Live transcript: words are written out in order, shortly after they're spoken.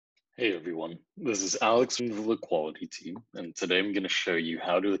Hey everyone, this is Alex from the Liquality team, and today I'm going to show you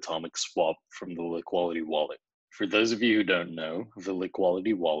how to atomic swap from the Liquality Wallet. For those of you who don't know, the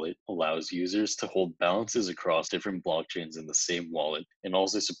Liquality Wallet allows users to hold balances across different blockchains in the same wallet and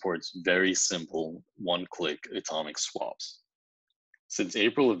also supports very simple one-click atomic swaps. Since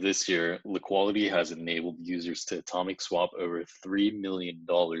April of this year, Liquality has enabled users to atomic swap over $3 million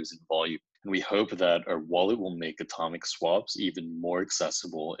in volume. And we hope that our wallet will make atomic swaps even more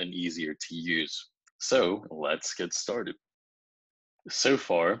accessible and easier to use. So let's get started. So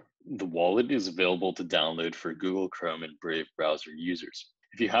far, the wallet is available to download for Google Chrome and Brave browser users.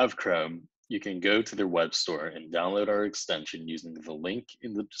 If you have Chrome, you can go to their web store and download our extension using the link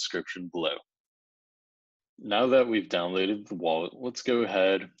in the description below. Now that we've downloaded the wallet, let's go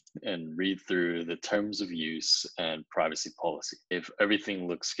ahead and read through the terms of use and privacy policy. If everything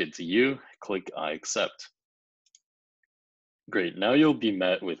looks good to you, click I accept. Great, now you'll be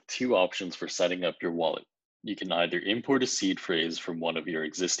met with two options for setting up your wallet. You can either import a seed phrase from one of your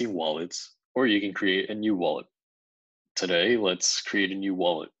existing wallets, or you can create a new wallet. Today, let's create a new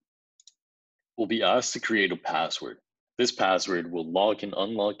wallet. We'll be asked to create a password. This password will lock and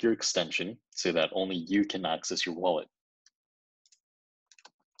unlock your extension so that only you can access your wallet.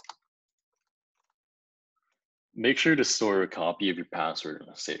 Make sure to store a copy of your password in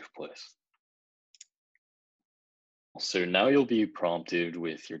a safe place. So now you'll be prompted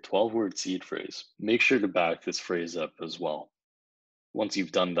with your 12-word seed phrase. Make sure to back this phrase up as well. Once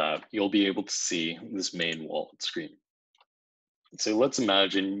you've done that, you'll be able to see this main wallet screen. So let's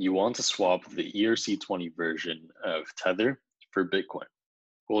imagine you want to swap the ERC-20 version of Tether for Bitcoin.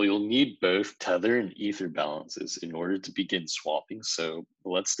 Well, you'll need both Tether and Ether balances in order to begin swapping, so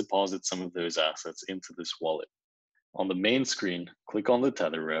let's deposit some of those assets into this wallet. On the main screen, click on the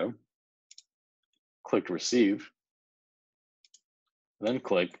Tether row, click Receive, then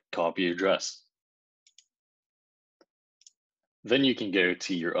click Copy Address. Then you can go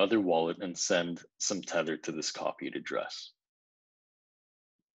to your other wallet and send some Tether to this copied address.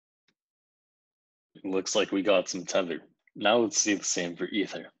 It looks like we got some Tether. Now let's see the same for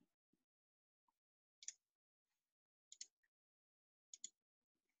Ether.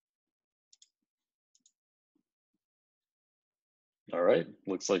 All right,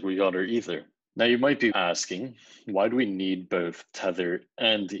 looks like we got our Ether. Now you might be asking, why do we need both Tether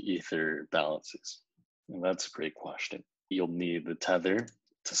and Ether balances? And that's a great question. You'll need the Tether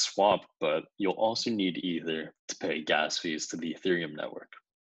to swap, but you'll also need Ether to pay gas fees to the Ethereum network.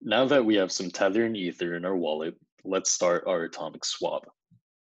 Now that we have some Tether and Ether in our wallet, let's start our atomic swap.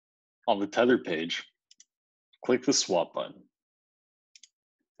 On the Tether page, click the swap button.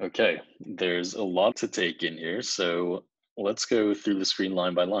 Okay, there's a lot to take in here, so let's go through the screen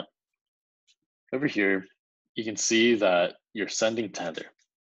line by line. Over here, you can see that you're sending Tether,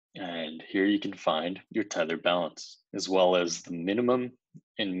 and here you can find your Tether balance, as well as the minimum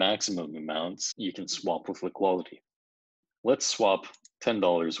and maximum amounts you can swap with Liquality. Let's swap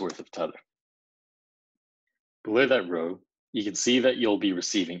 $10 worth of Tether. Below that row, you can see that you'll be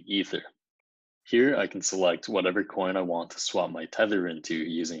receiving Ether. Here, I can select whatever coin I want to swap my Tether into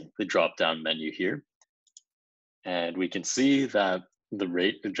using the drop-down menu here. And we can see that the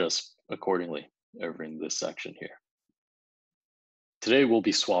rate adjusts accordingly over in this section here. Today, we'll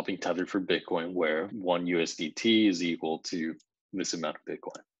be swapping Tether for Bitcoin, where 1 USDT is equal to this amount of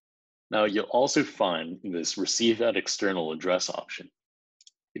Bitcoin. Now, you'll also find this Receive at External Address option.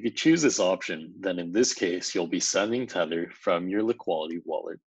 If you choose this option, then in this case, you'll be sending Tether from your Liquality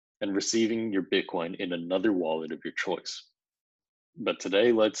wallet and receiving your Bitcoin in another wallet of your choice. But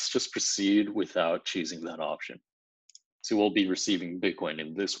today, let's just proceed without choosing that option. So we'll be receiving Bitcoin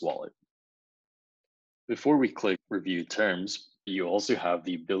in this wallet. Before we click Review Terms, you also have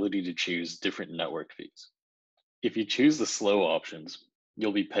the ability to choose different network fees. If you choose the slow options,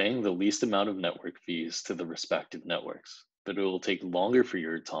 you'll be paying the least amount of network fees to the respective networks, but it will take longer for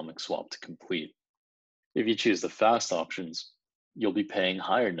your atomic swap to complete. If you choose the fast options, you'll be paying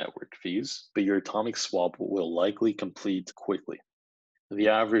higher network fees, but your atomic swap will likely complete quickly. The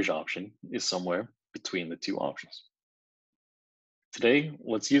average option is somewhere between the two options. Today,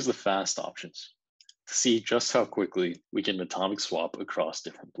 let's use the fast options to see just how quickly we can atomic swap across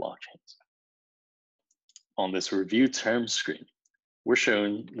different blockchains. On this Review Terms screen, we're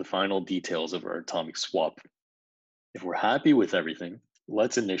showing the final details of our atomic swap. If we're happy with everything,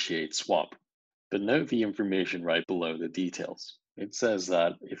 let's initiate swap. But note the information right below the details. It says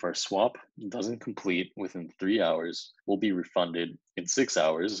that if our swap doesn't complete within 3 hours, we'll be refunded in 6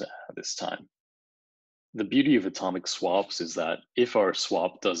 hours at this time. The beauty of atomic swaps is that if our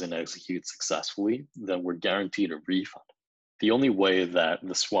swap doesn't execute successfully, then we're guaranteed a refund. The only way that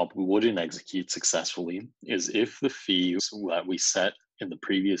the swap wouldn't execute successfully is if the fee that we set in the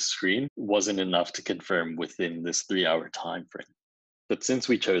previous screen wasn't enough to confirm within this 3-hour time frame. But since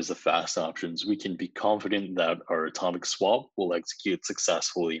we chose the fast options, we can be confident that our atomic swap will execute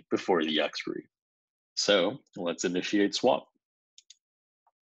successfully before the expiry. So let's initiate swap.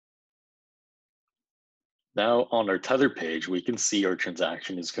 Now on our Tether page, we can see our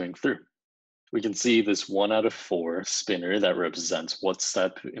transaction is going through. We can see this 1 out of 4 spinner that represents what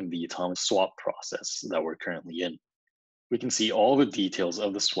step in the atomic swap process that we're currently in. We can see all the details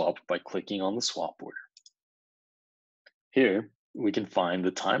of the swap by clicking on the swap order. Here, we can find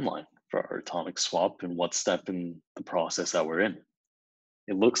the timeline for our atomic swap and what step in the process that we're in.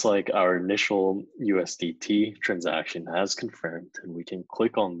 It looks like our initial USDT transaction has confirmed, and we can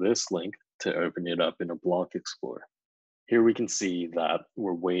click on this link to open it up in a block explorer. Here we can see that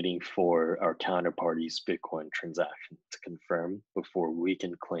we're waiting for our counterparty's Bitcoin transaction to confirm before we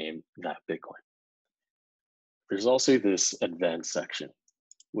can claim that Bitcoin. There's also this advanced section,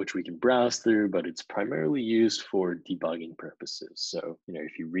 which we can browse through, but it's primarily used for debugging purposes. So,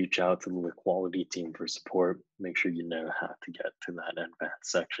 if you reach out to the Liquality team for support, make sure you know how to get to that advanced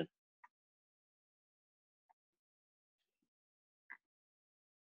section.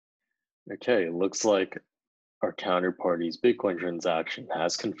 Okay, it looks like our counterparty's Bitcoin transaction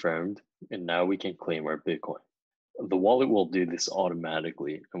has confirmed, and now we can claim our Bitcoin. The wallet will do this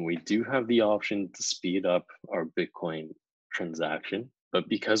automatically, and we do have the option to speed up our Bitcoin transaction. But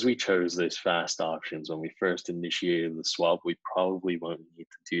because we chose those fast options when we first initiated the swap, we probably won't need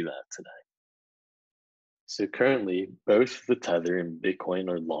to do that today. So currently, both the Tether and Bitcoin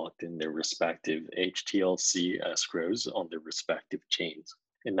are locked in their respective HTLC escrows on their respective chains.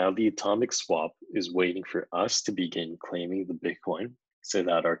 And now the atomic swap is waiting for us to begin claiming the Bitcoin so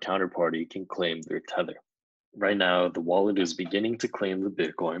that our counterparty can claim their Tether. Right now, the wallet is beginning to claim the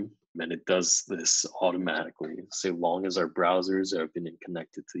Bitcoin, and it does this automatically so long as our browser is open and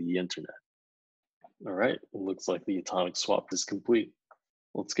connected to the internet. All right, it looks like the atomic swap is complete.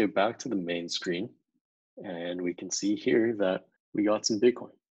 Let's go back to the main screen, and we can see here that we got some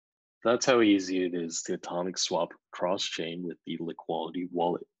Bitcoin. That's how easy it is to atomic swap cross-chain with the Liquality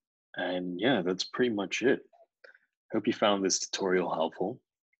Wallet. And yeah, that's pretty much it. Hope you found this tutorial helpful.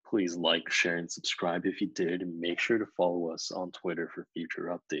 Please like, share, and subscribe if you did, and make sure to follow us on Twitter for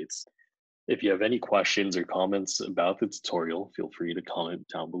future updates. If you have any questions or comments about the tutorial, feel free to comment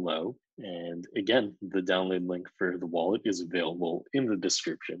down below. And again, the download link for the wallet is available in the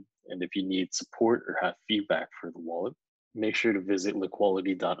description. And if you need support or have feedback for the wallet, make sure to visit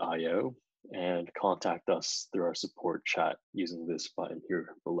liquality.io and contact us through our support chat using this button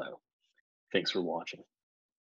here below. Thanks for watching.